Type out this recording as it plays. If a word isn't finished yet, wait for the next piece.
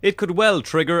It could well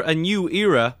trigger a new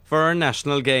era for our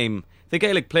national game. The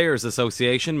Gaelic Players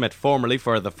Association met formally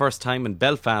for the first time in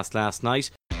Belfast last night.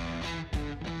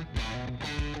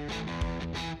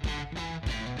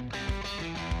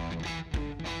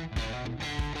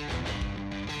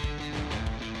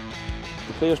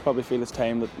 The players probably feel it's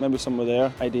time that maybe some of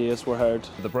their ideas were heard.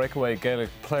 The breakaway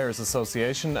Gaelic Players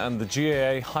Association and the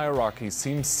GAA hierarchy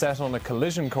seem set on a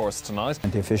collision course tonight.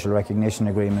 The official recognition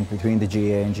agreement between the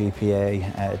GAA and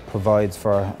GPA provides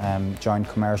for joint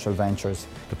commercial ventures.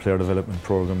 The player development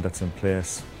programme that's in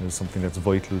place is something that's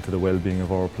vital to the well-being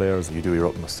of our players. You do your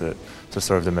utmost to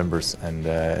serve the members, and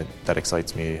that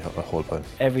excites me a whole pile.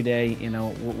 Every day,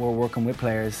 we're working with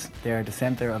players. They're at the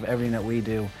centre of everything that we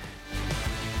do.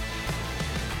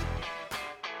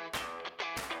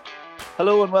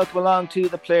 Hello and welcome along to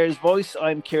The Player's Voice.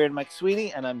 I'm Kieran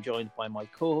McSweeney and I'm joined by my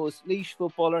co-host, Laois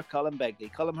footballer Colin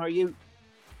Begley. Colin, how are you?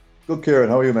 Good, Kieran.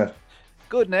 How are you, mate?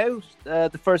 Good now.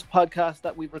 The first podcast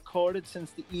that we've recorded since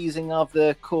the easing of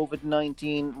the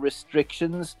COVID-19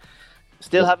 restrictions.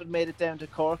 Still haven't made it down to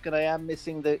Cork, and I am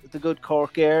missing the good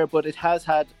Cork air, but it has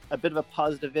had a bit of a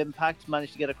positive impact.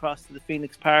 Managed to get across to the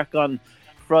Phoenix Park on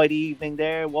Friday evening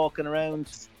there, walking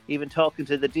around, even talking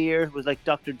to the deer. It was like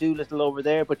Dr. Doolittle over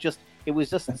there, but it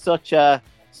was just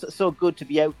so good to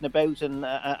be out and about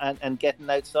and getting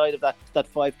outside of that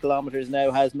 5 kilometres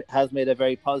now has made a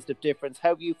very positive difference. How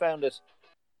have you found it?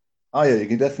 Oh yeah, you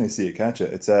can definitely see it, can't you?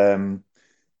 It's a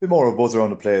bit more of a buzz around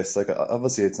the place. Like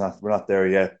obviously we're not there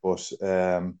yet, but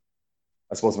I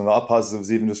suppose a lot of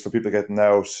positives, even just for people getting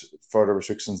out, further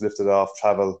restrictions lifted off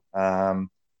travel.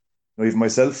 Even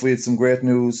myself, we had some great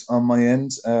news on my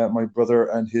end. My brother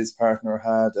and his partner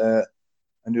had a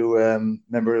new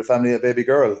member of the family, a baby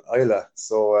girl, Isla.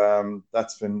 So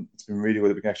it's been really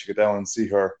good that we can actually go down and see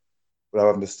her without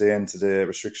having to stay into the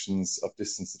restrictions of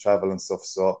distance to travel and stuff.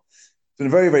 So it's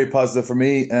been very, very positive for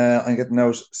me. I'm getting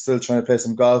out, still trying to play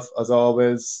some golf as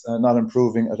always, not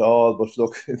improving at all. But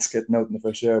look, it's getting out in the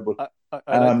fresh air. But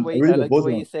I like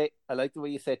the way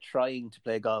you say trying to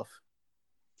play golf.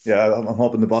 Yeah, I'm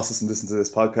hoping the bosses listen to this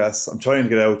podcast. I'm trying to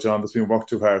get out, John, but it's been worked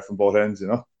too hard from both ends,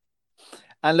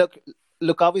 And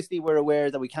look, obviously we're aware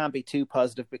that we can't be too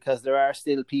positive because there are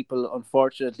still people,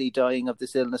 unfortunately, dying of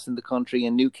this illness in the country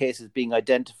and new cases being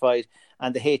identified.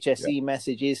 And the HSE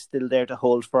message is still there to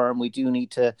hold firm. We do need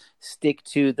to stick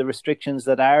to the restrictions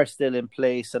that are still in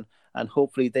place, and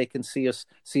hopefully they can see us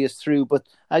through. But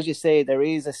as you say, there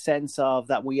is a sense of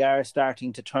that we are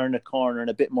starting to turn a corner and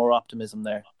a bit more optimism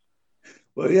there.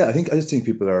 Well, yeah, I just think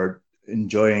people are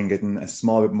enjoying getting a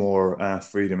small bit more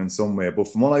freedom in some way. But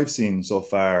from what I've seen so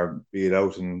far, be it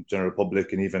out in general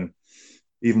public and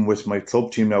even with my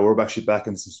club team now, we're actually back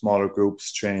in some smaller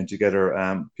groups training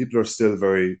together. People are still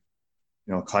very,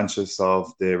 conscious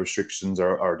of the restrictions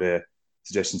or the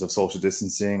suggestions of social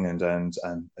distancing and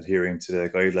adhering to the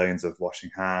guidelines of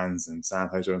washing hands and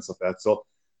sanitizer and stuff like that. So,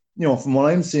 from what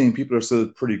I'm seeing, people are still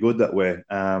pretty good that way.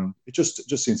 It just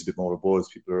seems a bit more of a buzz.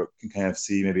 People can kind of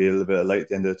see maybe a little bit of light at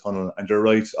the end of the tunnel. And they're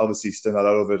right, obviously still not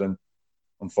out of it. And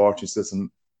unfortunately, still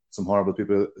some horrible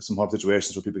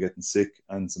situations where people are getting sick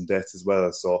and some deaths as well.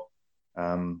 So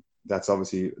that's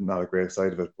obviously not a great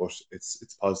side of it, but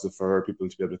it's positive for people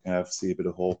to be able to kind of see a bit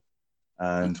of hope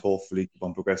and hopefully keep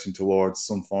on progressing towards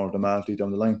some form of normality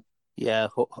down the line. Yeah,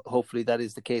 hopefully that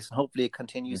is the case, and hopefully it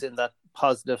continues in that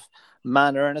positive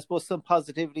manner. And I suppose some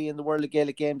positivity in the world of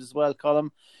Gaelic games as well, Colin.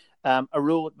 A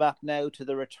roadmap now to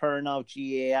the return of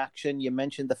GAA action. You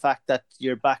mentioned the fact that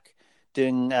you're back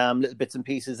doing little bits and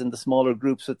pieces in the smaller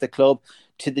groups with the club.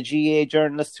 To the GAA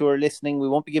journalists who are listening, we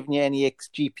won't be giving you any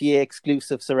GPA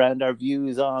exclusives around our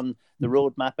views on the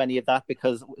roadmap, any of that,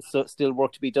 because still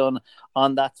work to be done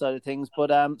on that side of things.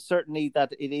 But certainly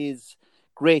that it is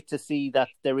great to see that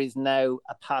there is now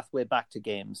a pathway back to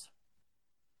games.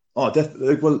 Oh,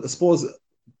 definitely. Well, I suppose,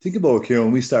 think about it, Kieran,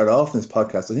 when we started off in this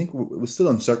podcast, I think it was still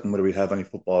uncertain whether we have any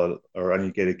football or any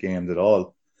Gaelic games at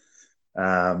all.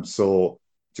 So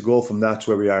to go from that to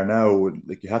where we are now,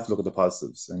 you have to look at the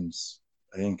positives. And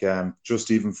I think just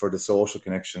even for the social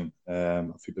connection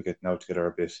of people getting out together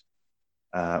a bit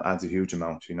adds a huge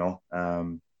amount,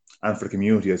 and for the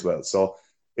community as well. So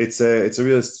it's a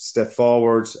real step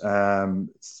forward.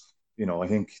 I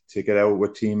think to get out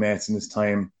with teammates in this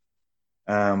time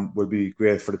will be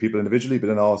great for the people individually, but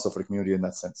then also for the community in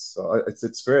that sense. So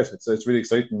it's great. It's really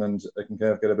exciting, and I can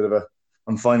kind of get a bit of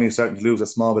I'm finally starting to lose a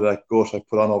small bit of that gut I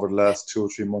put on over the last 2 or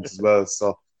 3 months as well.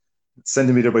 So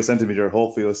centimetre by centimetre,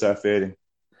 hopefully it'll start fading.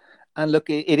 And look,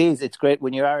 it's great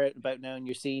when you are out and about now and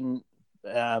you're seeing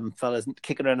fellas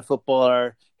kicking around a football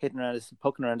or poking around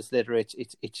a sliotar.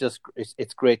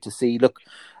 It's great to see. But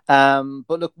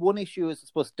look, one issue is, I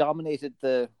suppose, dominated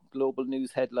the global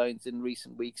news headlines in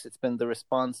recent weeks. It's been the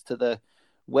response to the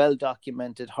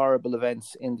well-documented horrible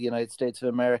events in the United States of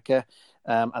America.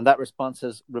 And that response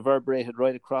has reverberated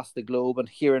right across the globe. And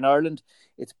here in Ireland,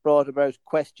 it's brought about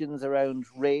questions around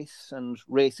race and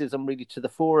racism really to the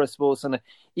fore, I suppose. And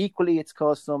equally, it's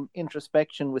caused some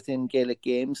introspection within Gaelic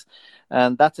games.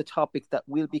 And that's a topic that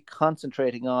we'll be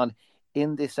concentrating on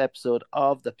in this episode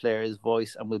of The Player's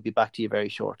Voice. And we'll be back to you very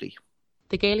shortly.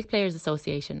 The Gaelic Players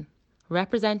Association,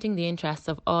 representing the interests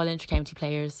of all inter-county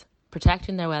players,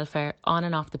 protecting their welfare on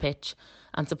and off the pitch,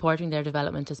 and supporting their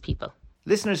development as people.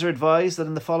 Listeners are advised that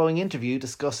in the following interview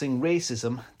discussing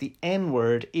racism, the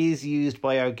N-word is used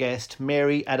by our guest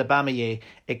Mary Adegbamiye,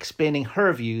 explaining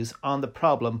her views on the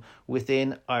problem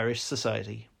within Irish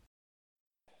society.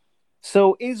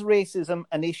 So, is racism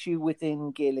an issue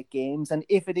within Gaelic games? And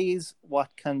if it is,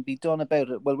 what can be done about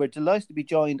it? Well, we're delighted to be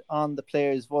joined on The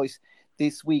Player's Voice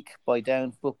this week by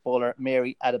Down footballer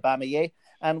Mary Adegbamiye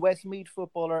and Westmeath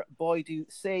footballer Boidu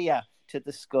Sayeh to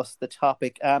discuss the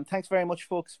topic. Thanks very much,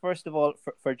 folks, first of all,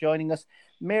 for joining us.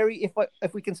 Mary,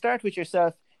 if we can start with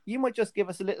yourself, you might just give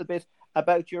us a little bit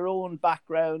about your own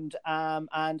background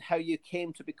and how you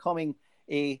came to becoming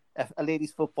a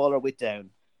ladies footballer with Down.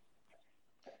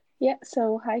 Yeah,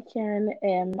 so hi Kieran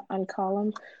and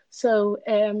Colin. So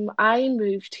I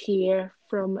moved here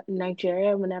from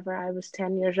Nigeria whenever I was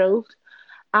 10 years old,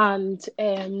 and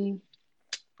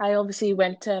I obviously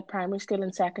went to primary school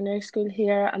and secondary school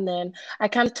here, and then I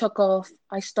kind of took off.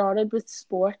 I started with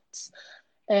sports.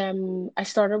 I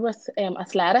started with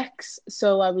athletics,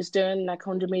 so I was doing like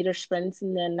 100-meter sprints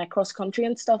and then like cross country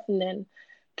and stuff, and then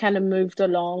kind of moved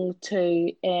along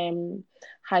to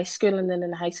high school, and then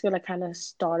in high school I kind of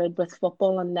started with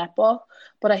football and netball,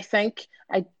 but I think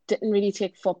I didn't really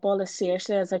take football as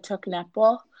seriously as I took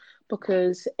netball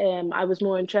because I was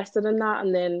more interested in that,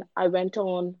 and then I went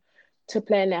on to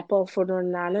play netball for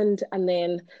Northern Ireland, and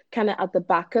then kind of at the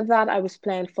back of that I was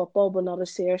playing football but not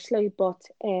as seriously, but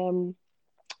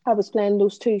I was playing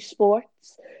those two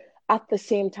sports at the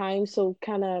same time, so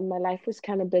kind of my life was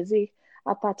kind of busy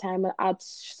at that time at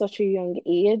such a young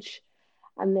age.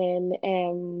 And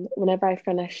then whenever I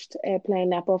finished playing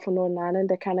netball for Northern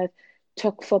Ireland, I kind of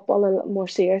took football a little more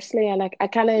seriously, and I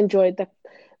kind of enjoyed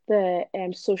the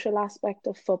social aspect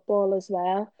of football as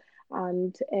well.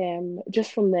 And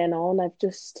just from then on, I've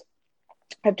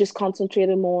just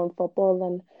concentrated more on football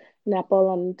than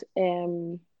netball.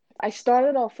 And I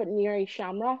started off at Newry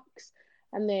Shamrocks,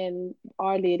 and then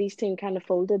our ladies team kind of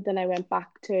folded. Then I went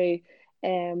back to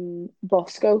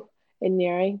Bosco in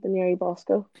Newry, the Newry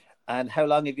Bosco. And how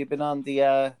long have you been on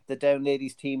the Down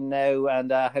ladies team now,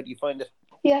 and how do you find it?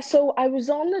 Yeah, so I was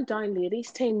on the Down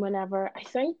ladies team whenever I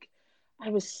think I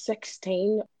was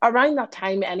 16, around that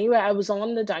time anyway. I was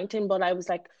on the Down team, but I was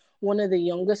like one of the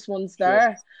youngest ones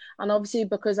there. Sure. And obviously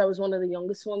because I was one of the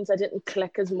youngest ones, I didn't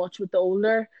click as much with the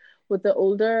older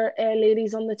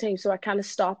ladies on the team. So I kind of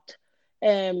stopped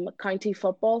county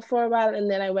football for a while, and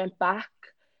then I went back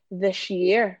this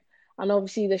year. And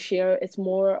obviously this year it's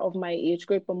more of my age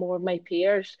group and more of my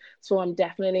peers. So I'm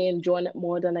definitely enjoying it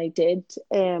more than I did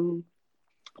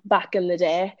back in the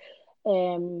day.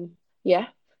 Yeah.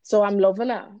 So I'm loving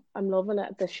it. I'm loving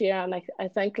it this year. And I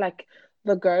think like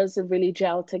the girls have really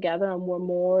gelled together, and we're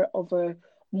more of a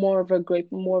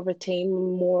group, more of a team,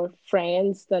 more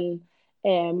friends than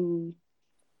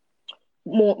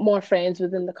more friends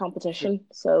within the competition.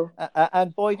 So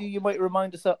and Boidu, you might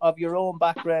remind us of your own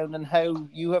background and how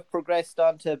you have progressed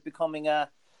on to becoming a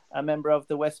member of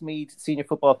the Westmeath senior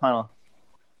football panel.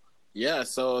 Yeah,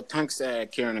 so thanks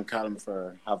Kieran and Callum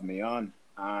for having me on.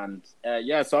 And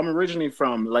so I'm originally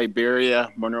from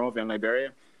Liberia, Monrovia in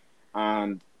Liberia,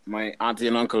 and my auntie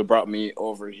and uncle brought me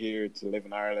over here to live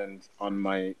in Ireland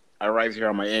I arrived here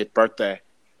on my 8th birthday.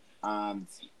 And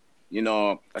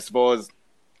I suppose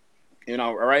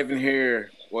arriving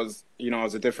here was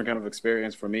a different kind of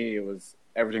experience for me.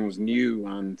 Everything was new,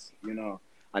 and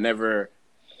I never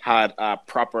had a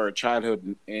proper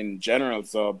childhood in general,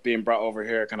 so being brought over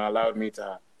here kind of allowed me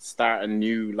to start a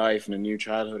new life and a new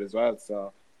childhood as well.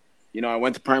 So I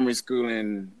went to primary school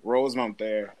in Rosemount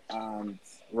there, and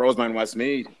Rosemount,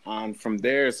 Westmeath, and from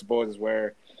there I suppose is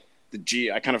where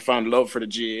I kind of found love for the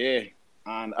GAA.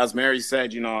 And as Mary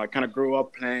said, I kind of grew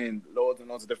up playing loads and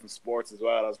loads of different sports as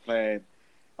well. I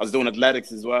was doing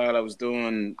athletics as well. I was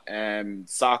doing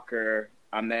soccer,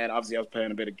 and then obviously I was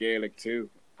playing a bit of Gaelic too.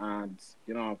 And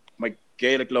my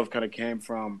Gaelic love kind of came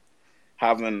from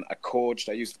having a coach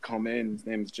that used to come in. His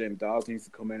name is Jim Dawes. He used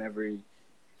to come in every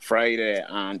Friday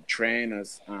and train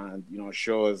us and, you know,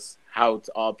 show us how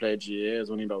to all play GAA. I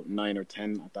was only about 9 or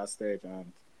 10 at that stage. And,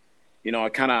 you know, you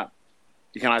kind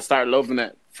of start loving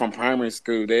it from primary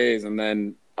school days. And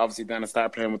then obviously then I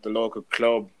started playing with the local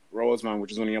club, Roseman,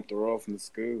 which is only up the road from the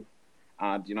school.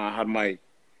 And, you know, I had my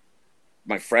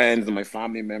friends and my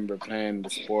family member playing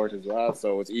the sport as well.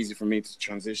 So it was easy for me to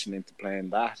transition into playing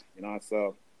that, you know.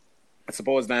 So I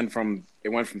suppose then it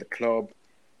went from the club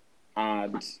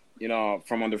and, you know,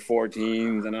 from under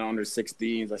 14s and then under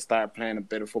 16s, I started playing a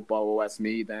bit of football with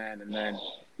Westmeath then, and then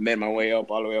made my way up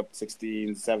all the way up to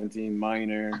 16, 17,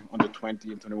 minor, under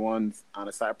 20 and 21s. And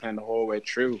I started playing the whole way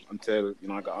through until, you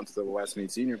know, I got onto the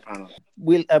Westmeath senior panel.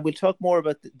 We'll talk more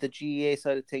about the GAA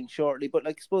side of things shortly, but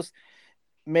like, I suppose,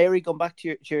 Mary, going back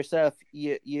to yourself,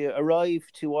 you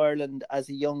arrived to Ireland as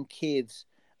a young kid,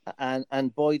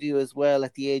 and Boidu as well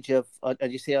at the age of,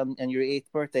 as you say, on your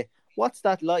 8th birthday. What's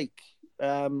that like,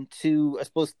 to, I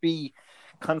suppose, be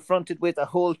confronted with a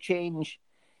whole change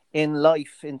in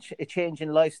life, a change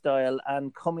in lifestyle,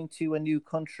 and coming to a new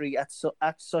country at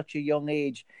such a young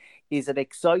age? Is it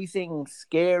exciting,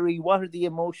 scary? What are the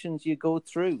emotions you go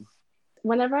through?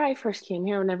 Whenever I first came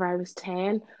here, whenever I was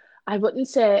 10, I wouldn't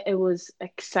say it was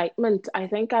excitement. I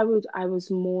think I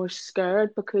was more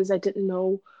scared because I didn't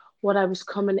know what I was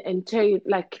coming into.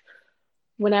 Like,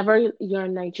 whenever you're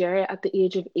in Nigeria at the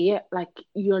age of 8, like,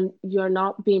 you're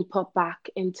not being put back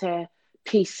into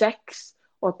P6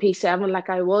 or P7 like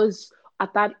I was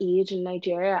at that age in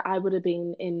Nigeria. I would have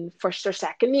been in first or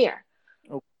second year.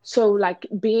 Oh. So like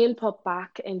being put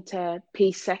back into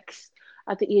P6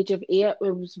 at the age of 8,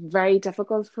 it was very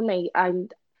difficult for me.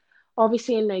 And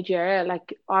obviously in Nigeria,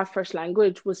 like, our first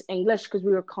language was English because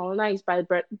we were colonized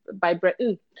by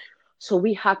Britain. So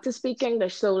we had to speak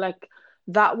English. So like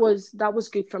that was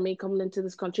good for me coming into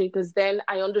this country, because then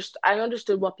I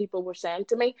understood what people were saying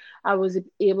to me. I was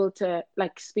able to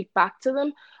like speak back to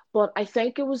them. But I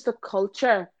think it was the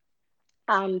culture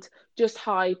and just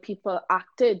how people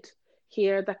acted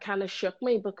here that kind of shook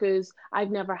me, because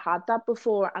I've never had that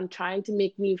before, and trying to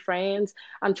make new friends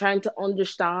and trying to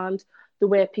understand the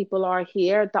way people are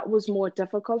here, that was more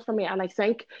difficult for me. And I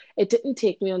think it didn't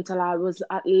take me until I was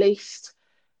at least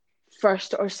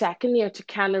first or second year to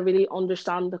kind of really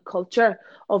understand the culture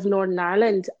of Northern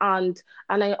Ireland. And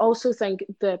I also think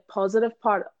the positive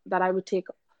part that I would take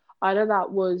out of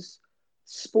that was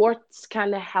sports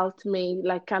kind of helped me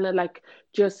like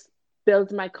just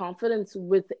build my confidence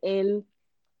within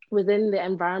the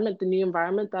environment, the new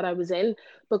environment that I was in.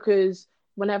 Because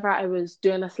whenever I was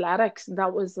doing athletics,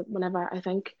 that was whenever I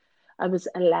think I was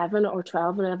 11 or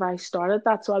 12 whenever I started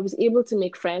that. So I was able to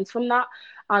make friends from that,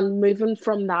 and moving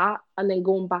from that and then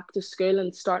going back to school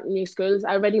and starting new schools,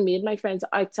 I already made my friends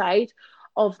outside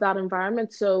of that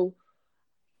environment. So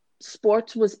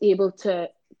sports was able to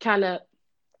kind of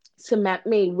cement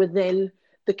me within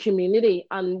the community,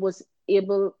 and was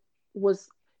able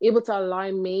to allow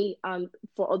me and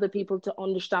for other people to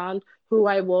understand who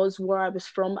I was, where I was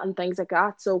from, and things like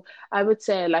that. So I would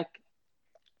say like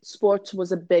sports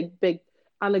was a big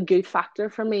and a good factor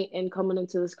for me in coming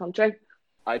into this country.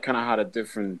 I kind of had a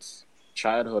different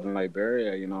childhood in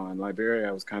Liberia, you know. In Liberia,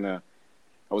 I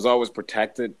was always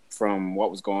protected from what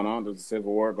was going on. There was a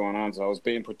civil war going on, so I was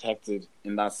being protected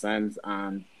in that sense.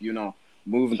 And, you know,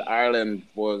 moving to Ireland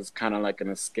was kind of like an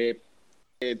escape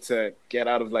to get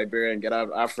out of Liberia and get out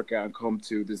of Africa and come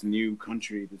to this new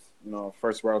country, this, you know,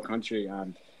 first world country.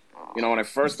 And, you know, when I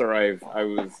first arrived, I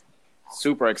was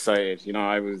super excited. You know,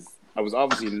 I was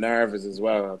obviously nervous as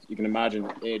well. You can imagine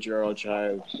an 8-year-old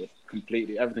child with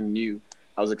completely everything new.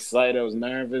 I was excited, I was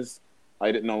nervous,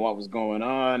 I didn't know what was going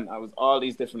on. I was all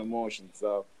these different emotions.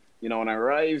 So, you know, when I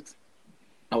arrived,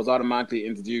 I was automatically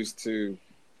introduced to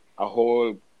a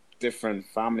whole different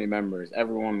family members.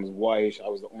 Everyone was white. I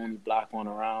was the only black one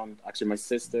around. Actually, my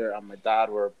sister and my dad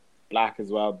were black as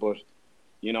well. But,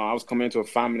 you know, I was coming into a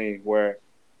family where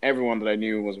everyone that I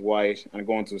knew was white, and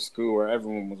going to a school where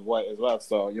everyone was white as well.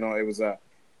 So, you know, it was a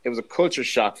culture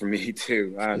shock for me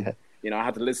too. And, you know, I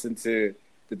had to listen to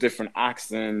the different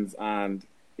accents, and,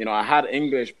 you know, I had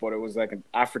English, but it was like an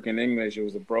African English. It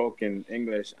was a broken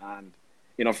English. And,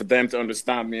 you know, for them to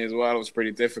understand me as well, it was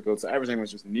pretty difficult. So everything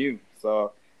was just new.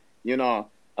 So, you know,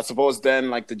 I suppose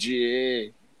then like the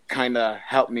GAA kind of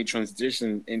helped me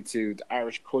transition into the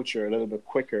Irish culture a little bit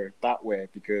quicker that way,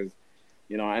 because,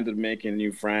 you know, I ended up making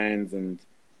new friends and,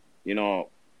 you know,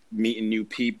 meeting new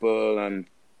people and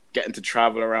getting to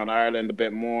travel around Ireland a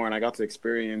bit more. And I got to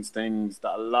experience things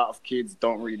that a lot of kids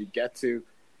don't really get to.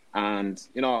 And,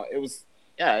 you know, it was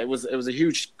a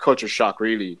huge culture shock,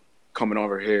 really, coming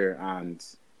over here and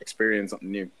experience something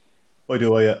new. I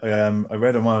do. I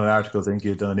read in one of the articles, I think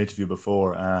you'd done an interview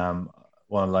before,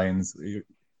 one of the lines, you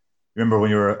remember when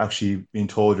you were actually being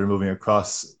told you're moving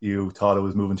across, you thought it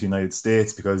was moving to the United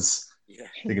States because Yeah.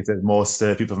 I think it says most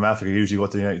people from Africa usually go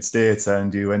to the United States,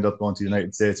 and you end up going to the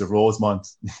United States of Rosemont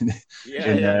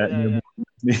Yeah.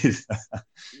 Westmeath.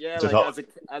 Yeah, Which I like thought,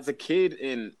 as a kid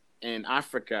in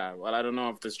Africa, well, I don't know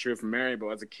if that's true for Mary, but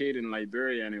as a kid in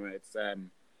Liberia anyway, it's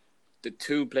the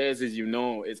two places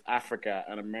is Africa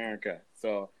and America.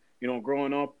 So,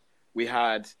 growing up, we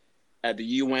had the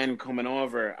UN coming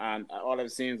over, and all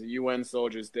I've seen is the UN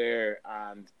soldiers there,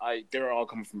 and they were all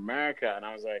coming from America, and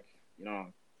I was like,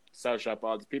 South Shop,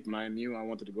 all these people, and I knew I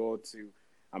wanted to go to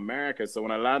America. So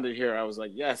when I landed here, I was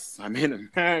like, yes, I'm in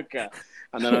America.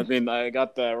 And then I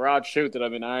got the raw truth that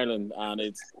I'm in Ireland, and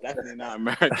it's definitely not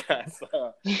America.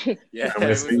 So yeah,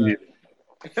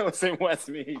 it was in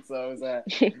Westmeath, so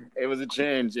it was a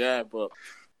change, yeah. But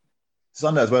it's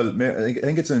on that as well. I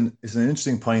think it's an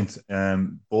interesting point.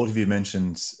 Both of you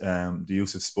mentioned the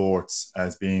use of sports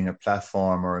as being a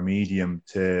platform or a medium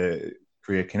to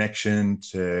create connection,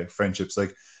 to friendships.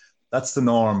 Like that's the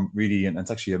norm, really, and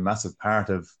it's actually a massive part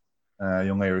of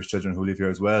young Irish children who live here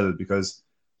as well. Because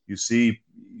you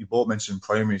both mentioned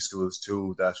primary schools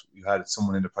too, that you had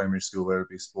someone in the primary school, whether it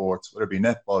be sports, whether it be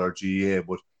netball or GAA,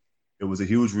 but it was a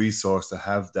huge resource to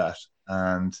have that.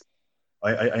 And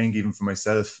I think even for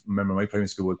myself, remember my primary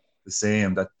school was the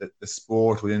same, that the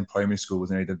sport within primary school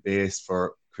was nearly the base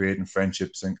for creating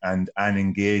friendships and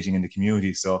engaging in the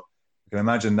community. So I can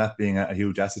imagine that being a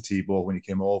huge asset to you both when you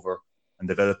came over and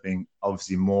developing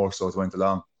obviously more so as it went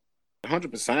along.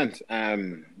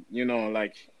 100%.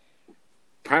 Like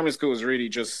primary school was really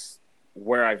just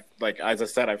where as I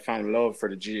said, I found love for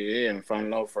the GAA and found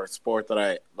love for a sport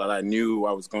that I knew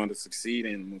I was going to succeed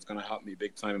in and was going to help me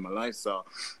big time in my life. So,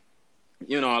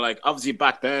 obviously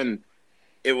back then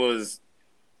it was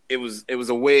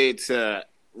a way to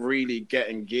really get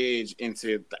engaged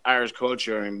into the Irish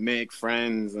culture and make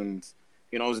friends. And,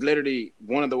 it was literally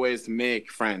one of the ways to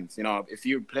make friends. If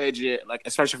you played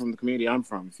especially from the community I'm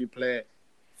from, if you play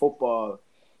football,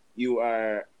 you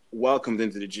are welcomed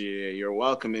into the GAA, you're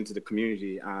welcomed into the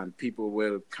community, and people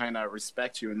will kind of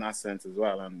respect you in that sense as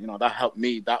well. And, that helped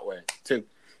me that way too.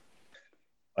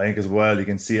 I think as well, I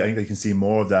think you can see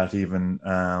more of that even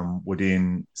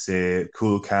within, say,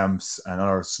 cool camps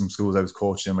and some schools I was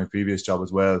coaching in my previous job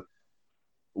as well.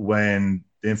 When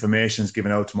the information is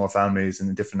given out to more families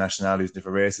and different nationalities,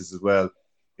 different races as well,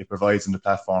 it provides them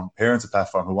parents a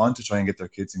platform who want to try and get their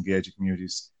kids engaged in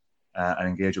communities and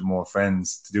engage with more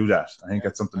friends to do that. I think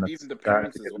that's something that's even the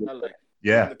parents as well.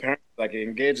 The parents, it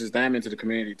engages them into the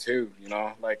community too.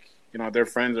 Their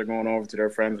friends are going over to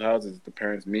their friends' houses. The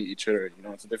parents meet each other.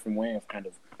 It's a different way of kind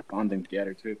of bonding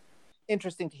together too.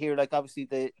 Interesting to hear, obviously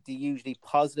the hugely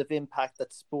positive impact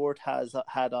that sport has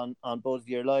had on both of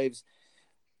your lives.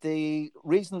 The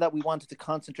reason that we wanted to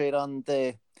concentrate on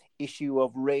the issue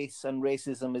of race and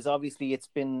racism is obviously it's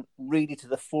been really to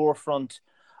the forefront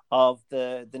of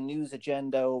the news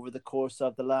agenda over the course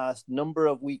of the last number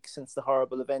of weeks since the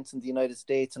horrible events in the United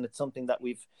States. And it's something that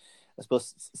we've, I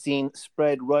suppose, seen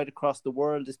spread right across the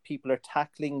world as people are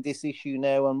tackling this issue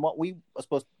now. And what we, I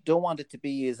suppose, don't want it to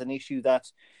be is an issue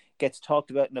that gets talked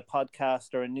about in a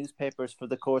podcast or in newspapers for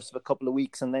the course of a couple of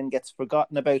weeks and then gets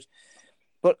forgotten about.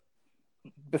 But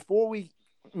before we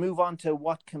move on to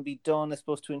what can be done, I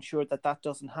suppose, to ensure that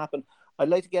doesn't happen, I'd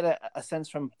like to get a sense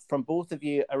from both of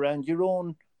you around your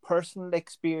own personal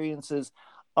experiences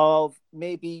of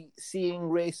maybe seeing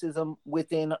racism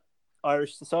within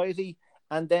Irish society,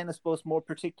 and then I suppose more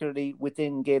particularly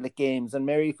within Gaelic games. And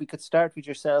Mary, if we could start with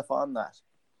yourself on that.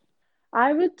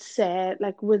 I would say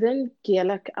within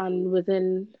Gaelic and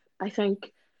within, I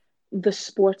think, the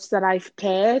sports that I've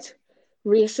played,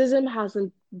 racism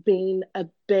hasn't been a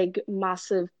big,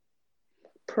 massive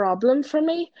problem for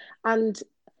me. And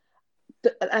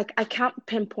I can't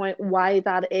pinpoint why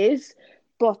that is.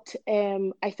 But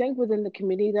I think within the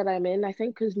community that I'm in, I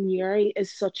think because Newry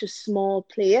is such a small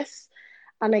place,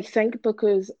 and I think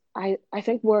because I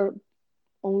think we're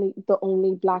the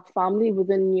only Black family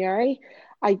within Newry,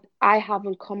 I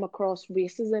haven't come across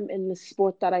racism in the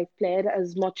sport that I've played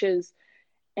as much as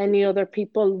any other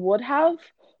people would have.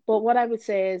 But what I would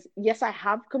say is, yes, I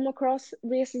have come across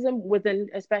racism within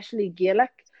especially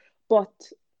Gaelic, but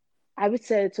I would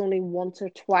say it's only once or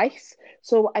twice.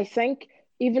 So I think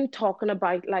even talking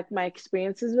about my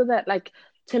experiences with it,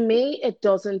 to me, it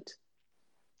doesn't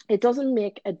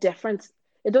make a difference.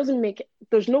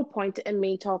 There's no point in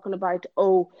me talking about,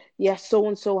 oh, yes, so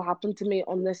and so happened to me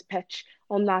on this pitch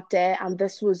on that day, and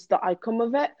this was the outcome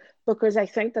of it, because I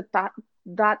think that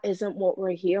that isn't what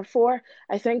we're here for.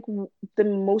 I think the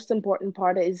most important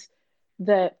part is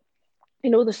the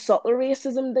the subtle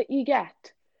racism that you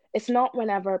get. It's not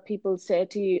whenever people say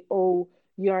to you, "Oh,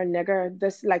 you're a nigger,"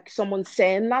 this like someone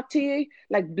saying that to you,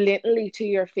 like blatantly to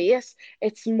your face.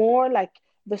 It's more like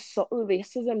the subtle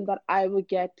racism that I would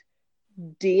get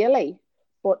daily,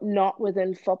 but not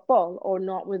within football or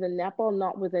not within netball,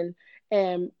 not within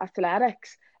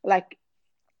athletics. Like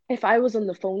if I was on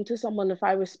the phone to someone, if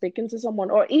I was speaking to someone,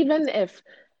 or even if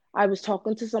I was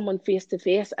talking to someone face to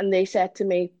face and they said to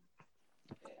me,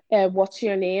 what's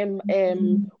your name?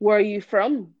 Where are you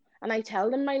from? And I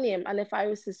tell them my name. And if I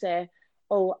was to say,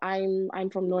 oh, I'm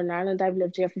from Northern Ireland, I've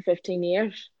lived here for 15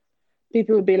 years,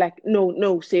 people would be like,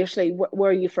 no, seriously,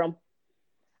 where are you from?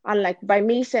 And like by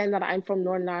me saying that I'm from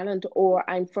Northern Ireland or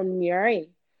I'm from Newry,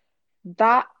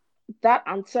 that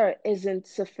answer isn't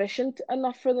sufficient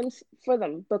enough for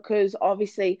them because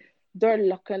obviously they're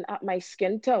looking at my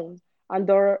skin tone and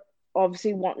they're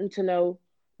obviously wanting to know,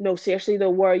 no, seriously though,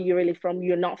 where are you really from?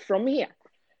 You're not from here.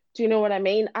 Do you know what I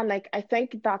mean? And like I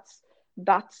think that's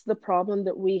the problem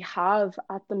that we have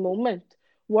at the moment.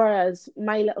 Whereas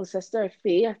my little sister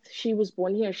Faith, she was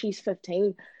born here, she's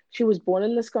 15. She was born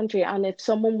in this country. And if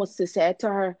someone was to say to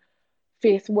her,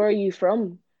 Faith, where are you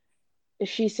from? If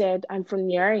she said, I'm from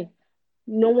Newry,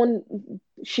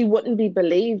 she wouldn't be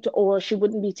believed or she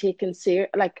wouldn't be taken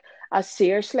as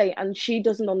seriously. And she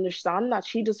doesn't understand that.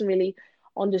 She doesn't really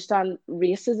understand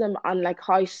racism and like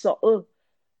how subtle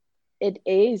it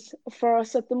is for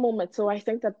us at the moment. So I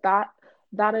think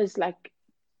that is like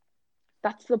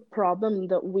that's the problem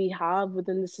that we have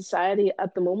within the society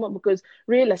at the moment, because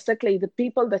realistically the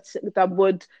people that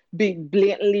would be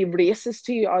blatantly racist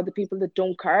to you are the people that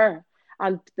don't care,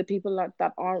 and the people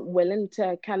that aren't willing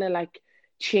to kind of like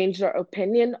change their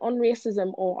opinion on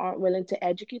racism or aren't willing to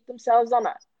educate themselves on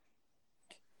it.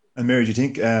 And Mary, do you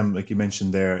think, like you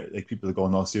mentioned there, like people are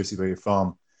going, "Oh, seriously, where you're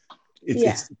from?"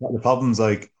 It's the problem's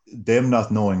like them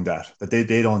not knowing that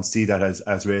they don't see that as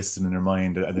racism in their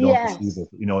mind, and they don't perceive it.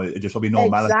 You know, there's probably no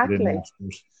malice within that.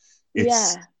 But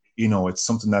it's it's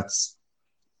something that's,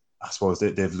 I suppose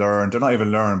they've learned. They're not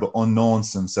even learned, but unknown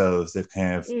to themselves, they've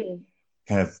kind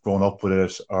of grown up with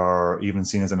it, or even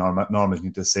seen as a normal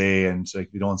thing to say, and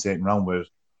like you don't say anything wrong with it,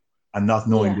 and not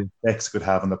knowing the effects it could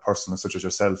have on the person such as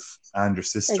yourself and your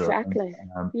sister. Exactly.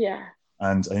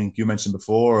 And I think you mentioned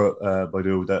before,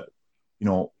 Boidu, that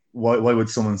why would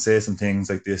someone say some things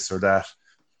like this or that,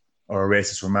 or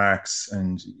racist remarks?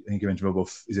 And I think you mentioned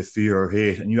about, is it fear or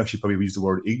hate? And you actually probably use the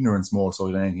word ignorance more so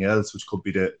than anything else, which could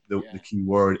be the key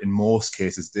word in most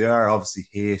cases. They are obviously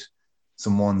hate.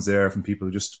 Some ones there from people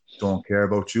who just don't care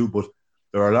about you, but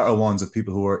there are a lot of ones of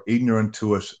people who are ignorant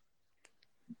to it,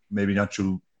 maybe not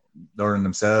through learning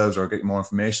themselves or getting more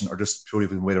information, or just purely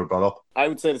from the way they were brought up. I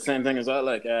would say the same thing as well.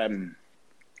 Like,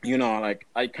 like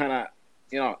I kind of,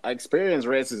 I experienced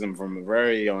racism from a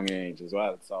very young age as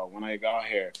well. So when I got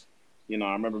here, I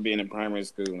remember being in primary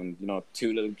school and,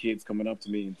 two little kids coming up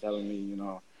to me and telling me,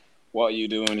 what are you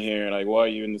doing here? Like, why are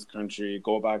you in this country?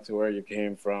 Go back to where you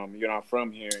came from. You're not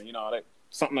from here. Like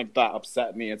something like that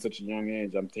upset me at such a young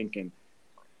age. I'm thinking,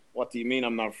 what do you mean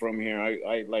I'm not from here?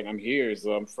 I'm here,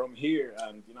 so I'm from here.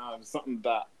 And, it was something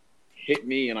that hit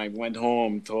me, and I went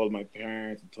home, told my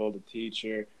parents, and told the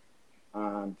teacher.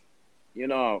 And,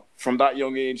 from that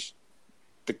young age,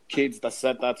 the kids that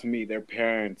said that to me, their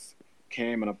parents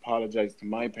came and apologized to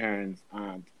my parents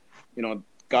and,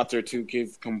 got their two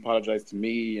kids to come apologize to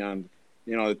me. And,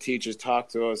 the teachers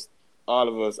talked to us, all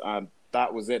of us, and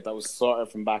that was it. That was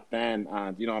sorted from back then.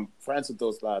 And, I'm friends with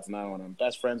those lads now, and I'm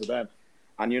best friends with them.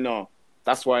 And,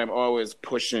 that's why I'm always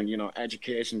pushing,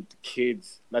 education to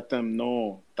kids. Let them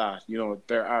know that,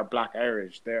 there are Black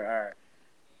Irish, there are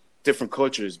different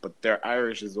cultures, but they're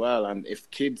Irish as well. And if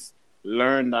kids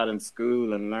learn that in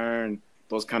school and learn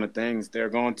those kind of things, they're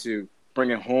going to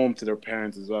bring it home to their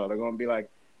parents as well. They're going to be like,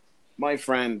 my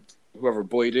friend, whoever,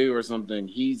 Boidu or something,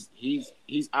 he's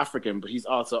African, but he's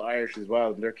also Irish as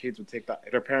well. And their kids would take that,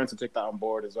 their parents would take that on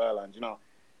board as well. And,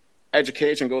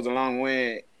 education goes a long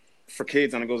way for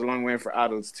kids, and it goes a long way for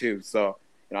adults too. So,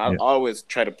 I'll always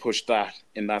try to push that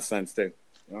in that sense too.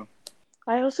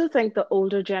 I also think the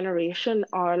older generation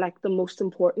are like the most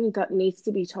important that needs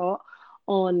to be taught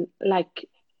on like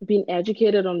being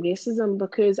educated on racism,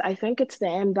 because I think it's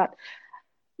them that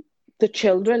the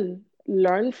children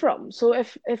learn from. So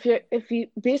if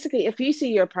you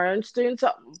see your parents doing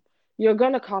something, you're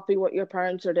gonna copy what your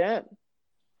parents are doing.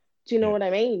 Do you know what I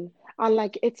mean? And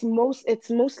like it's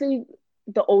mostly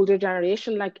the older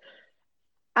generation. Like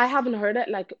I haven't heard it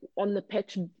like on the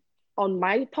pitch on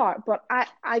my part, but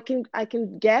I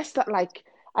can guess that, like,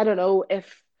 I don't know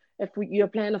if you're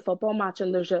playing a football match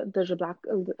and there's a black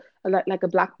like a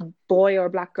black boy or a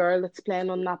black girl that's playing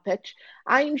on that pitch,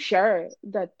 I'm sure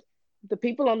that the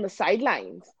people on the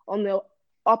sidelines on the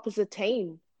opposite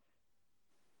team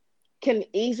can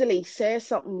easily say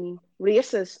something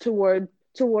racist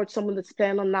towards someone that's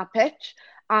playing on that pitch,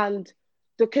 and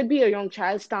there could be a young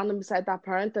child standing beside that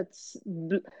parent that's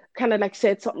kind of like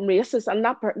said something racist, and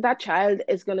that child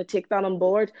is going to take that on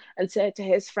board and say it to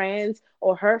his friends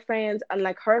or her friends, and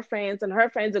like her friends and her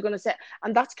friends are going to say,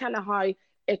 and that's kind of how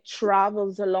it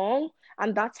travels along,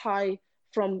 and that's how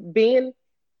from being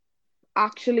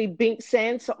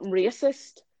saying something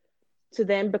racist to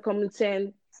them becoming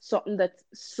saying something that's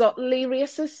subtly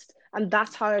racist, and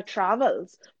that's how it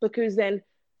travels, because then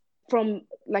from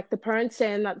like the parents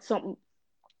saying that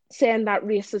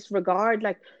racist regard,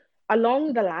 like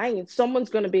along the line someone's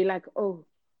going to be like, oh,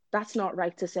 that's not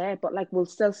right to say, but like we'll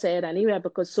still say it anyway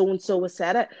because so and so has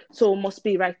said it, so it must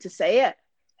be right to say it.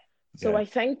 So I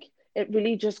think it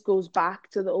really just goes back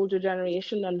to the older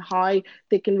generation and how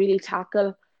they can really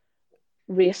tackle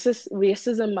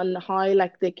racism, and how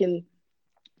like they can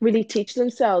really teach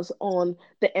themselves on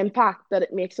the impact that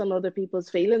it makes on other people's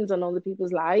feelings and other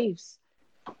people's lives.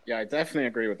 Yeah, I definitely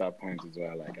agree with that point as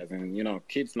well. Like, as in,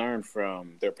 kids learn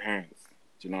from their parents,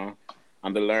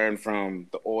 and they learn from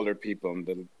the older people, and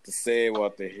to say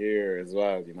what they hear as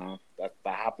well. That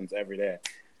happens every day.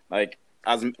 Like,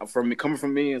 coming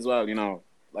from me as well,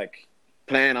 like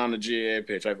playing on the GAA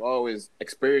pitch, I've always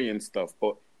experienced stuff,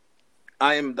 but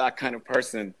I am that kind of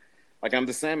person. Like, I'm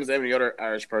the same as every other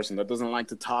Irish person that doesn't like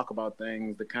to talk about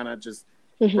things. They kind of just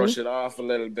brush it off a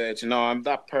little bit. I'm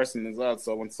that person as well.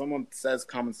 So when someone says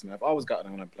comments to me, I've always got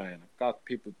them when I'm playing. I've got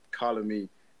people calling me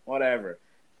whatever,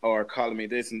 or calling me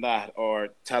this and that, or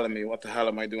telling me what the hell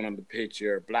am I doing on the pitch?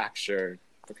 You're a black shirt.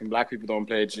 Fucking black people don't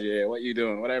play GA. What you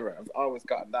doing? Whatever. I've always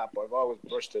gotten that, but I've always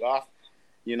brushed it off,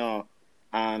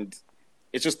 and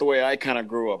it's just the way I kind of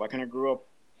grew up. I kind of grew up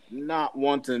not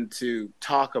wanting to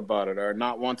talk about it or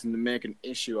not wanting to make an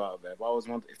issue out of it.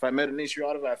 If I made an issue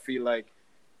out of it, I feel like,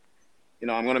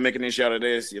 I'm going to make an issue out of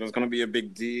this. It's going to be a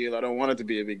big deal. I don't want it to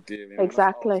be a big deal.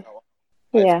 Exactly.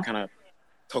 I kind of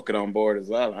took it on board as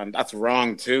well. And that's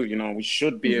wrong too. We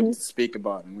should be able to speak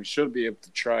about it, and we should be able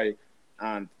to try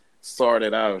and sort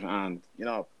it out. And,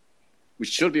 we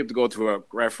should be able to go to a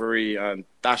referee, and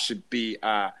that should be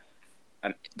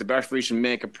and the referee should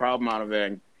make a problem out of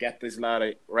it and get this lad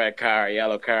a red card,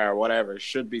 yellow card, whatever. It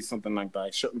should be something like that.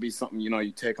 It shouldn't be something,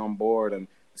 you take on board and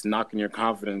it's knocking your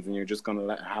confidence and you're just going to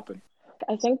let it happen.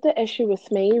 I think the issue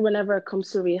with me whenever it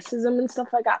comes to racism and stuff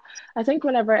like that, I think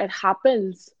whenever it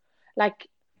happens, like,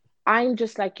 I'm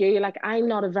just like you, like, I'm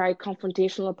not a very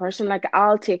confrontational person. Like,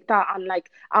 I'll take that and like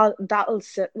that'll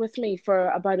sit with me for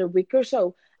about a week or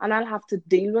so, and I'll have to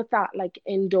deal with that like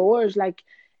indoors, like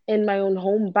in my own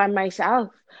home by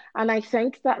myself. And I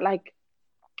think that like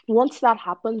once that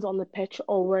happens on the pitch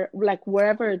or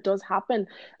wherever it does happen,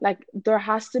 like there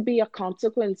has to be a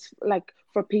consequence like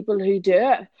for people who do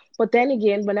it. But then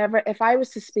again, if I was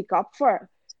to speak up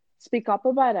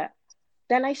about it,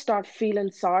 then I start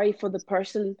feeling sorry for the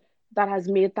person that has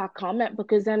made that comment,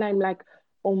 because then I'm like,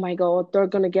 oh my God, they're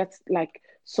going to get like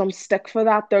some stick for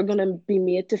that. They're going to be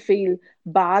made to feel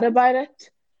bad about it.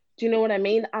 Do you know what I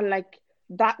mean? And like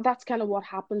that's kind of what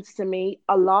happens to me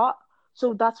a lot.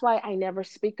 So that's why I never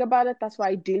speak about it. That's why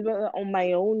I deal with it on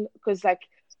my own, because like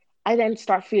I then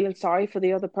start feeling sorry for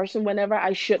the other person whenever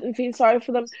I shouldn't feel sorry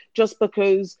for them, just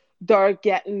because they're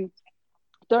getting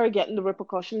the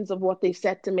repercussions of what they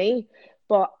said to me.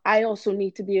 But I also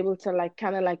need to be able to like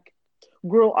kind of like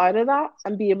grow out of that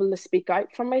and be able to speak out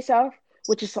for myself,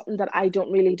 which is something that I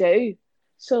don't really do.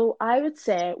 So I would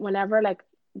say whenever like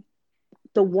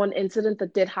the one incident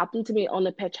that did happen to me on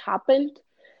the pitch happened,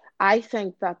 I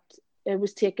think that it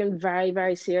was taken very,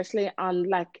 very seriously, and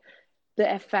like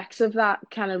the effects of that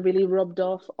kind of really rubbed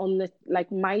off on the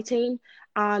like my team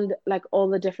and like all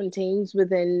the different teams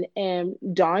within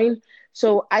Down.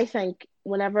 So I think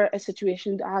whenever a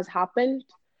situation has happened,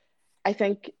 I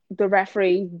think the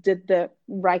referee did the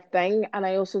right thing, and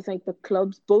I also think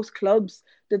both clubs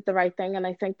did the right thing, and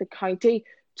I think the county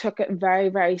took it very,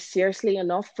 very seriously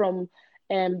enough from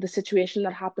the situation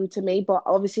that happened to me. But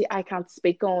obviously I can't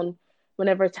speak on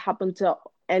whenever it's happened to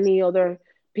any other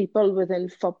people within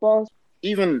football.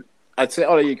 Even, I'd say,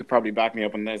 you could probably back me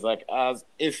up on this, like, as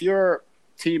if you're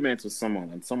teammates with someone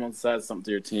and someone says something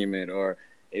to your teammate or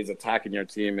is attacking your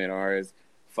teammate or is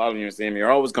following your team,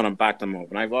 you're always going to back them up.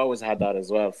 And I've always had that as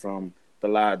well from the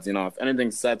lads. If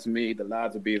anything's said to me, the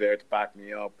lads will be there to back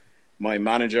me up. My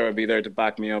manager will be there to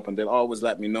back me up, and they'll always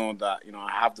let me know that,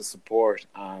 I have the support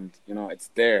and, it's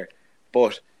there.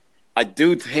 But I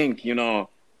do think,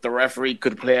 the referee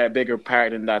could play a bigger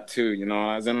part in that too,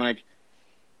 as in, like,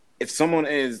 if someone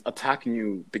is attacking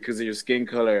you because of your skin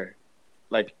color,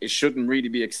 like, it shouldn't really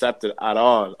be accepted at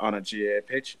all on a GAA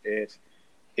pitch.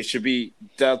 It should be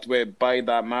dealt with by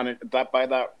by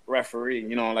that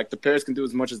referee. Like, the players can do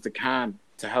as much as they can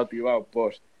to help you out,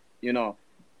 but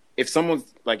if someone's,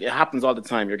 like, it happens all the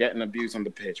time, you're getting abused on the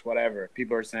pitch, whatever,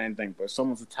 people are saying things, but if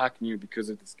someone's attacking you because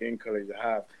of the skin color you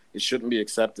have, it shouldn't be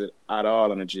accepted at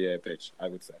all on a GAA pitch, I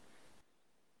would say.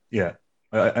 Yeah,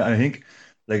 I think,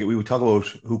 like, we would talk about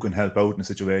who can help out in a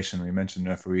situation. We mentioned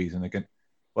referees, and again,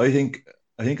 well, I think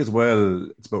as well,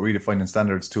 it's about redefining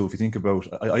standards too. If you think about,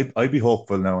 I'd be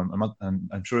hopeful now, and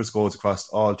I'm sure this goes across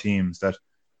all teams, that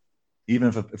even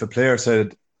if a player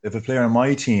on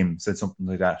my team said something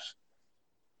like that,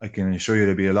 I can assure you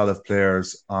there'd be a lot of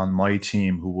players on my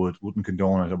team who wouldn't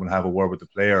condone it and would have a word with the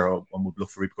player and would look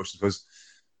for repercussions, because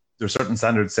there's certain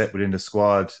standards set within the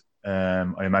squad.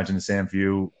 I imagine the same for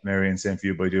you, Mary, and same for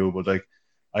you, Boidu. But, like,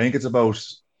 I think it's about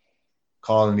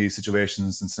calling these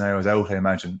situations and scenarios out, I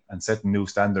imagine, and setting new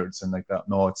standards and like that.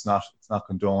 No, it's not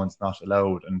condoned, it's not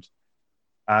allowed. And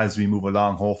as we move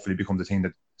along, hopefully it becomes a thing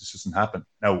that just doesn't happen.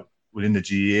 Now, within the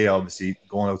GEA, obviously,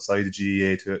 going outside the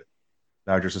GEA to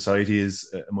larger society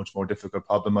is a much more difficult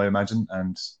problem, I imagine,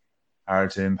 and hard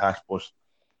to impact. But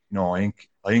I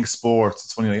think sports.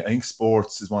 It's funny. I think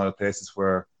sports is one of the places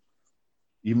where,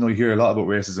 even though you hear a lot about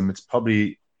racism, it's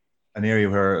probably an area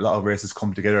where a lot of races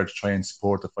come together to try and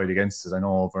support the fight against it. I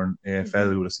know over in AFL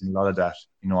we would have seen a lot of that.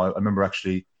 I remember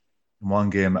actually in one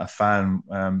game a fan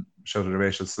shouted a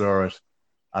racial slur at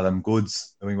Adam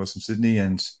Goods, I think it was from Sydney,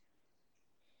 and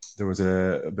there was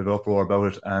a bit of uproar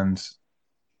about it, and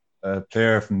a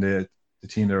player from the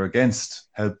team they were against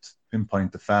helped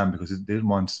pinpoint the fan because they didn't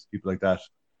want people like that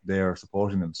there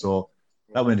supporting them. So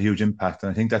that made a huge impact,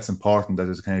 and I think that's important, that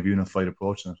there's a kind of unified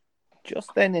approach in it.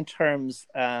 Just then, in terms,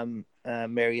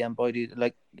 Mary and Boidu,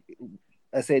 like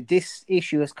I said, this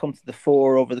issue has come to the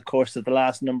fore over the course of the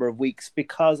last number of weeks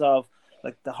because of,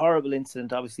 like, the horrible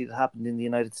incident, obviously, that happened in the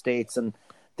United States, and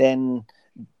then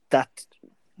that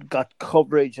got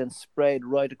coverage and spread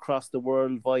right across the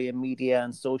world via media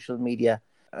and social media.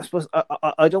 I suppose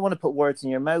I don't want to put words in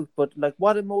your mouth, but, like,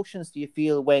 what emotions do you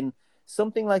feel when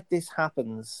something like this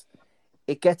happens?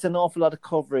 It gets an awful lot of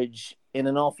coverage in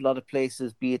an awful lot of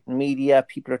places, be it media,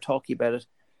 people are talking about it,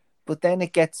 but then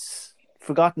it gets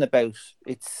forgotten about.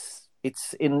 It's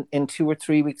in 2 or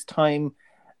 3 weeks' time,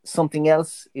 something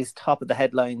else is top of the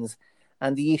headlines,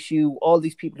 and the issue, all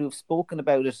these people who have spoken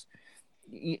about it,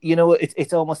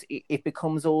 it's almost, it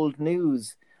becomes old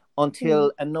news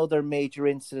until another major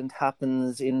incident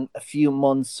happens in a few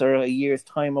months or a year's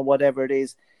time or whatever it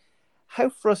is. How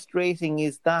frustrating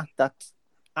is that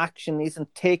action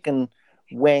isn't taken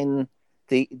when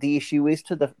the issue is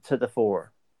to the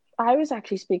fore? I was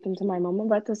actually speaking to my mum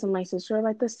about this and my sister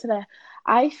about this today.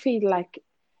 I feel like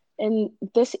in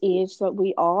this age that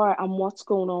we are and what's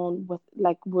going on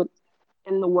with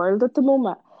in the world at the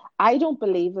moment, I don't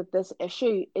believe that this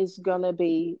issue is gonna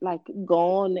be, like,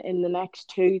 gone in the next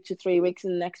 2 to 3 weeks,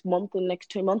 in the next month, in the next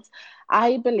 2 months.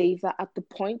 I believe that at the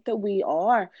point that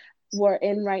we're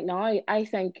in right now, I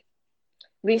think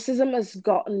racism has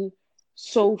gotten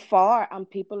so far and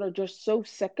people are just so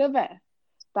sick of it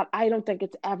that I don't think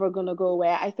it's ever going to go away.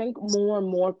 I think more and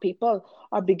more people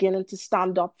are beginning to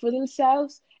stand up for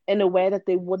themselves in a way that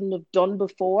they wouldn't have done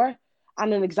before.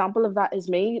 And an example of that is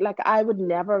me. Like, I would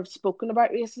never have spoken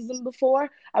about racism before.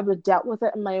 I would have dealt with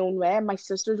it in my own way. My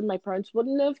sisters and my parents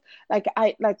wouldn't have.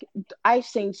 I've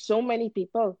seen so many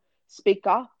people speak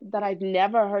up that I've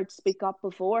never heard speak up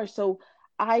before. So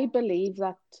I believe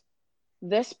that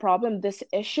this problem, this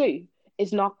issue,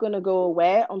 is not going to go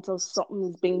away until something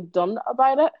is being done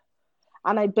about it.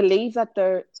 And I believe that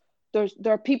there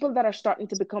are people that are starting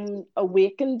to become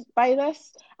awakened by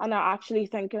this and are actually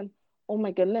thinking, oh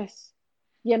my goodness,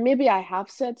 yeah, maybe I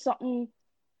have said something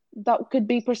that could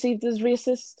be perceived as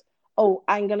racist. Oh,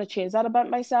 I'm going to change that about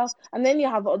myself. And then you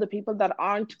have other people that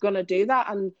aren't going to do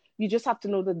that. And you just have to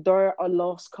know that they're a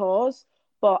lost cause.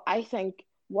 But I think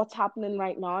what's happening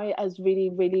right now is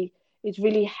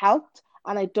really helped.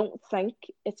 And I don't think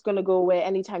it's going to go away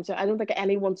anytime soon. I don't think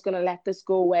anyone's going to let this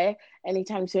go away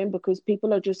anytime soon because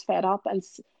people are just fed up and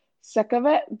sick of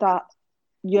it, that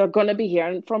you're going to be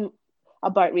hearing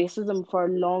about racism for a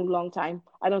long, long time.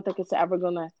 I don't think it's ever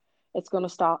going to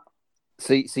stop.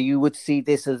 So you would see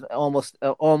this as almost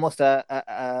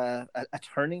a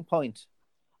turning point?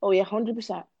 Oh yeah,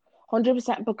 100%.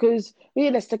 100%, because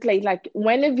realistically, like,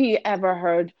 when have you ever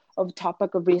heard of the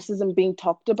topic of racism being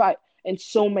talked about in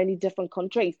so many different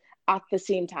countries at the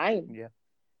same time? Yeah.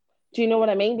 Do you know what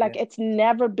I mean? Like, it's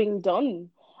never been done.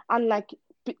 And like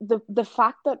the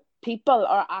fact that people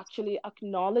are actually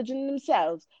acknowledging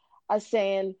themselves as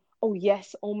saying, oh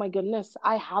yes, oh my goodness,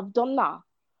 I have done that.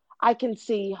 I can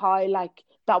see how like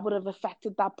that would have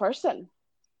affected that person.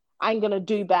 I'm gonna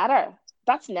do better.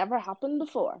 That's never happened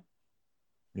before.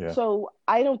 Yeah. So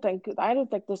I don't think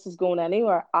this is going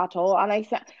anywhere at all. And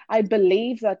I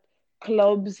believe that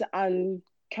clubs and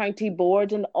county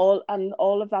boards and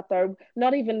all of that, they're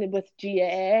not even with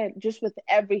GAA, just with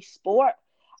every sport.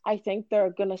 I think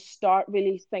they're gonna start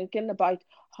really thinking about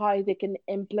how they can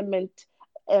implement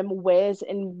ways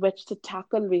in which to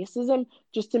tackle racism,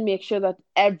 just to make sure that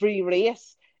every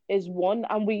race is one.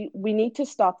 And we need to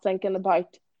stop thinking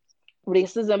about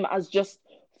racism as just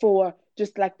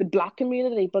like the black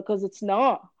community, because it's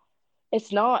not.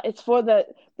 It's for the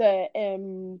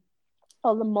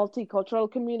all the multicultural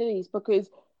communities, because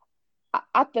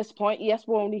at this point, yes,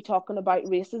 we're only talking about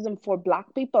racism for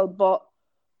black people, but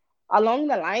along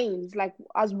the lines, like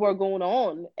as we're going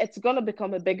on, it's going to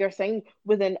become a bigger thing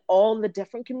within all the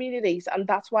different communities. And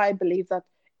that's why I believe that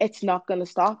it's not going to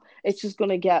stop. It's just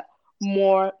going to get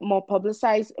more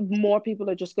publicized. More people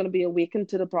are just going to be awakened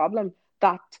to the problem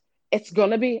that it's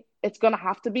going to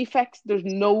have to be fixed. There's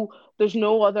no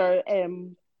other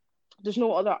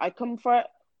outcome for it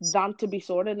than to be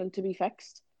sorted and to be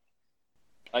fixed.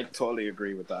 I totally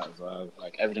agree with that as well.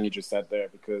 Like everything you just said there,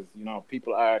 because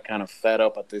people are kind of fed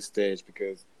up at this stage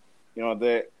because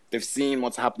they've seen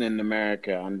what's happening in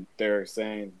America and they're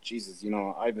saying, Jesus,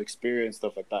 I've experienced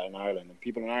stuff like that in Ireland, and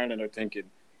people in Ireland are thinking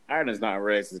Ireland's not a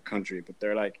racist country, but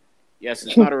they're like, yes,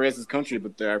 it's not a racist country,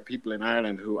 but there are people in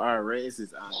Ireland who are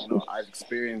racist, and I've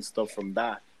experienced stuff from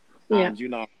that. Yeah.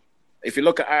 And if you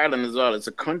look at Ireland as well, it's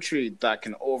a country that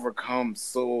can overcome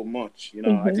so much.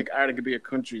 I think Ireland could be a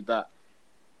country that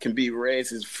can be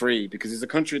racist free, because it's a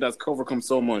country that's overcome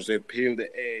so much. They've peeled the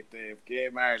AIDS, they've gay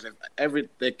marriage,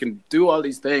 they can do all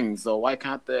these things. So why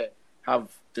can't they have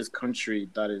this country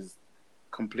that is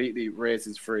completely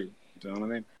racist free? Do you know what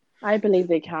I mean? I believe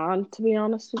they can, to be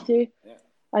honest with you. Yeah.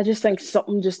 I just think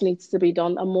something just needs to be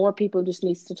done, and more people just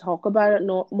needs to talk about it.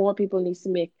 No, more people needs to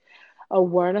make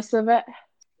awareness of it.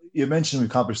 You mentioned we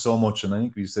accomplished so much, and I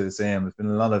think we say the same. There's been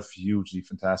a lot of hugely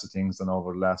fantastic things done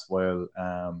over the last while.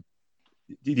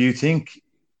 Do you think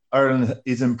Ireland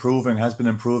is improving, has been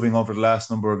improving over the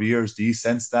last number of years? Do you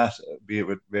sense that, be it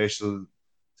with racial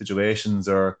situations,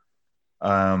 or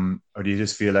do you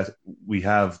just feel that we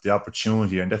have the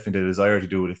opportunity and definitely the desire to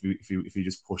do it if you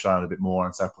just push on a bit more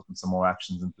and start putting some more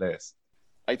actions in place?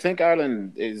 I think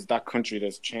Ireland is that country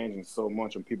that's changing so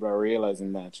much, and people are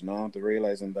realizing that. They're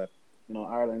realizing that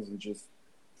Ireland isn't just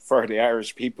for the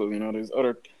Irish people. There's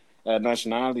other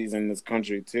nationalities in this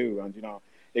country too, and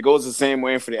it goes the same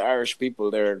way for the Irish people.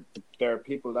 There are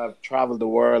people that have traveled the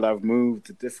world, have moved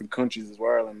to different countries as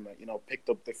well, and picked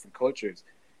up different cultures.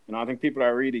 I think people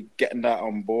are really getting that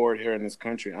on board here in this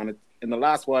country. And in the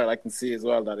last while, I can see as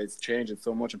well that it's changing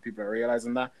so much, and people are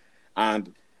realizing that.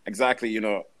 And exactly,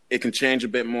 it can change a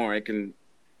bit more. It can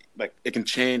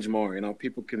change more.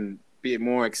 People can be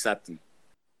more accepting.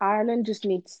 Ireland just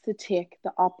needs to take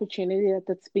the opportunity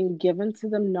that's been given to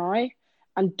them now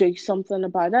and do something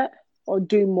about it, or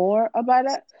do more about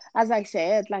it. As I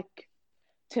said, like,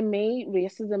 to me,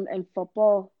 racism in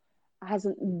football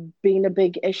hasn't been a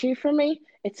big issue for me.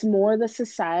 It's more the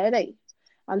society.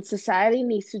 And society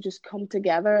needs to just come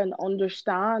together and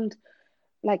understand,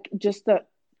 like, the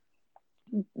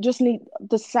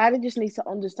society just needs to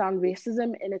understand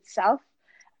racism in itself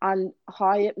and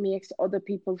how it makes other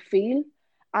people feel.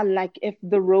 And like, if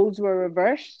the roles were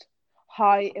reversed,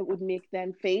 how it would make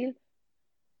them feel.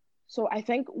 So I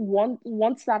think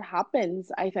once that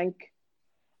happens, I think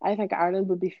Ireland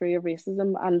would be free of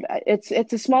racism, and it's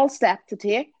a small step to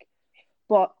take,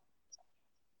 but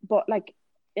like,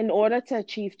 in order to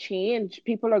achieve change,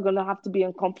 people are going to have to be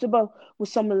uncomfortable with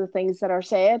some of the things that are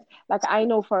said. Like, I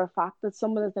know for a fact that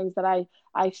some of the things that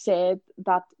I've said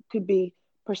that could be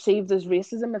perceived as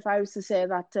racism, if I was to say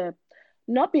that to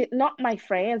not my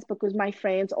friends, because my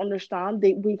friends understand,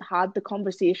 we've had the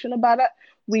conversation about it,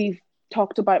 we've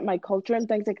talked about my culture and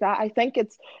things like that. I think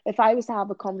if I was to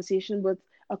have a conversation with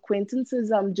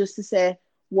acquaintances, just to say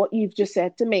what you've just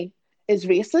said to me is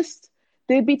racist,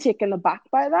 they'd be taken aback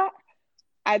by that.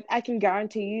 I can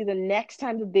guarantee you the next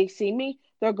time that they see me,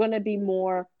 they're going to be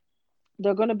more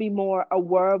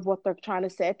aware of what they're trying to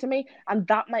say to me, and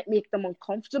that might make them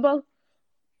uncomfortable.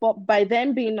 But by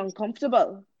them being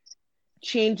uncomfortable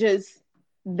changes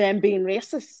them being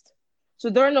racist. So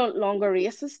they're no longer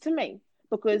racist to me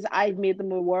because I've made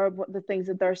them aware of what the things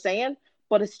that they're saying,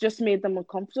 but it's just made them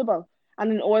uncomfortable.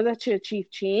 And in order to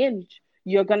achieve change,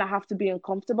 you're going to have to be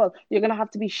uncomfortable. You're going to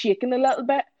have to be shaken a little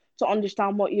bit to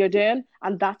understand what you're doing.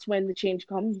 And that's when the change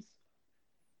comes.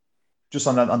 Just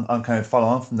on that, on kind of follow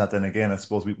on from that, then again, I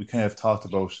suppose we kind of talked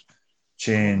about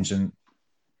change. And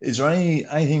is there any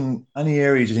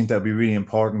areas you think that would be really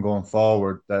important going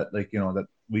forward that, like, you know, that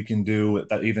we can do,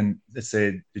 that even, let's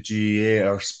say, the GEA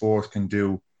or sport can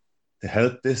do to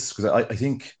help this? Because I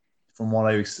think from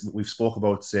what we've spoke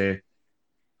about, say,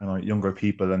 you know, younger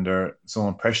people, and they're so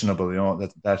impressionable, you know,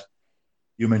 that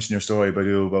you mentioned your story,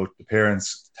 Boidu, about the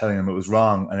parents telling them it was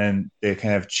wrong, and then they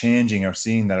kind of changing or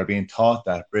seeing that or being taught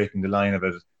that, breaking the line of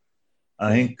it. And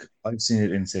I think I've seen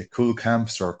it in, say, cool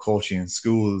camps or coaching in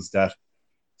schools, that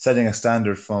setting a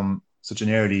standard from such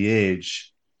an early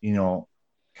age, you know,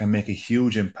 can make a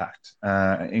huge impact,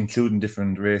 including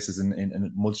different races in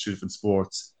a multitude of different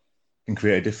sports, can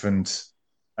create a different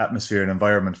atmosphere and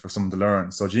environment for someone to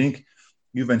learn. So do you think,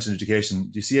 you've mentioned education,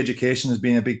 do you see education as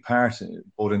being a big part,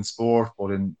 both in sport,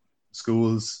 both in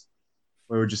schools?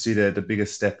 Where would you see the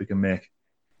biggest step we can make?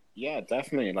 Yeah,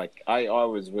 definitely. Like, I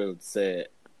always will say,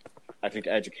 I think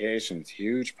education is a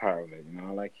huge part of it, you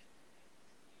know, like,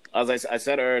 as I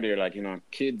said earlier, like, you know,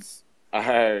 kids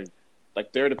are,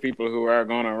 like, they're the people who are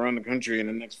going to run the country in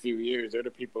the next few years. They're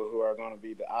the people who are going to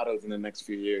be the adults in the next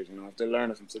few years. You know, if they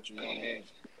learn it from such a young age,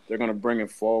 they're going to bring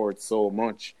it forward so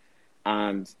much.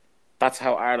 And that's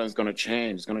how Ireland's going to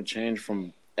change. It's going to change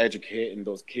from educating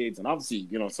those kids. And obviously,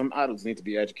 you know, some adults need to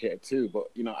be educated too.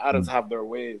 But, you know, adults have their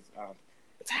ways.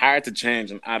 It's hard to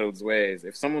change an adult's ways.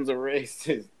 If someone's a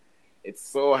racist, it's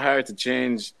so hard to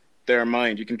change their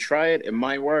mind. You can try it. It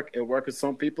might work. It'll work with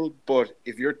some people. But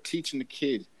if you're teaching the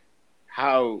kid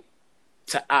how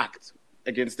to act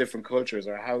against different cultures,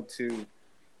 or how to,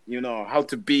 you know, how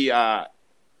to be a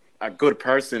good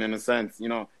person in a sense, you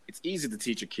know, it's easy to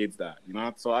teach your kids that, you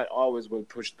know. So I always will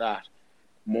push that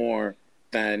more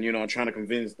than, you know, trying to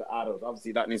convince the adults.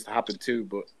 Obviously that needs to happen too,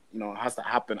 but, you know, it has to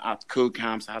happen at cool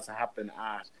camps. It has to happen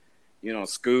at, you know,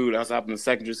 school. It has to happen in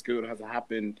secondary school. It has to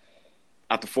happen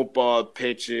at the football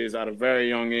pitches at a very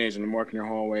young age, and working your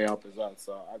whole way up as well.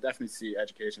 So I definitely see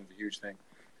education as a huge thing.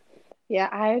 Yeah,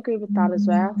 I agree with that as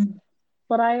well.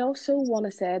 But I also want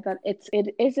to say that it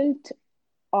isn't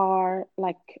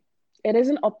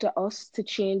up to us to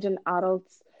change an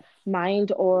adult's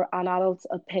mind or an adult's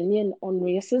opinion on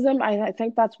racism. I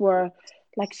think that's where,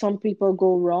 like, some people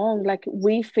go wrong. Like,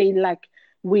 we feel like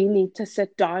we need to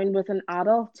sit down with an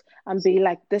adult and be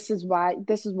like, this is what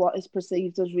is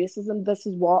perceived as racism. This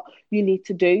is what you need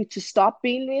to do to stop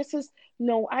being racist.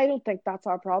 No, I don't think that's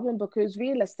our problem, because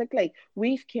realistically,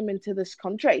 we've came into this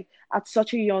country at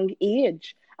such a young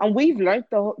age, and we've learned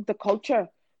the culture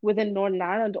within Northern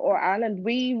Ireland or Ireland.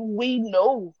 We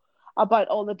know about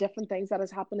all the different things that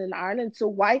has happened in Ireland. So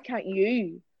why can't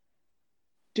you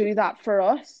do that for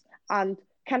us and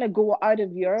kind of go out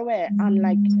of your way and,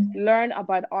 like, learn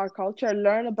about our culture,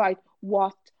 learn about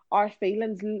what our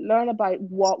feelings, learn about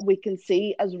what we can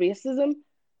see as racism?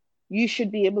 You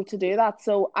should be able to do that.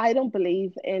 So I don't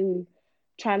believe in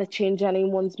trying to change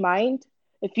anyone's mind.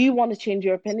 If you want to change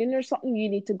your opinion or something, you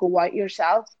need to go out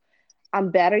yourself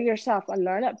and better yourself and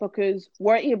learn it, because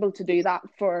we're able to do that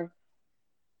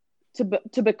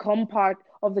to become part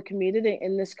of the community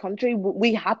in this country.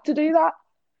 We had to do that.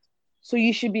 So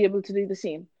you should be able to do the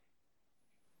same.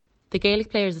 The Gaelic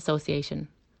Players Association,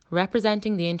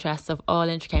 representing the interests of all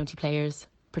inter-county players,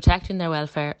 protecting their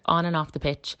welfare on and off the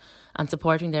pitch, and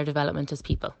supporting their development as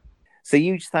people. So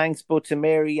huge thanks both to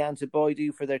Mary and to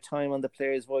Boidu for their time on the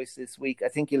Players' Voice this week. I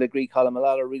think you'll agree, Colm, a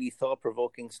lot of really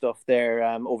thought-provoking stuff there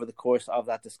over the course of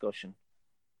that discussion.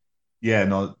 Yeah,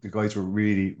 no, the guys were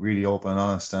really, really open and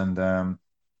honest, and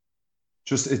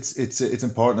just it's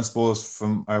important, I suppose,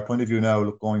 from our point of view now.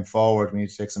 Look, going forward, we need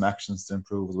to take some actions to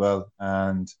improve as well,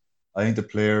 and I think the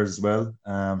players as well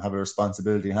have a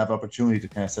responsibility and have opportunity to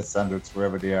kind of set standards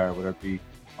wherever they are, whether it be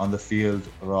on the field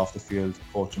or off the field,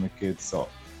 coaching with kids. So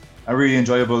a really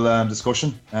enjoyable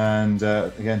discussion, and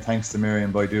again, thanks to Mary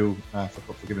and Boidu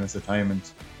for giving us their time, and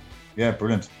yeah,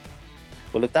 brilliant.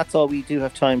 Well, look, that's all we do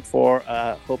have time for.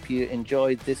 Hope you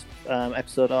enjoyed this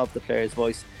episode of The Players'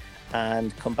 Voice,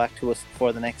 and come back to us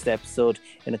for the next episode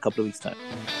in a couple of weeks' time.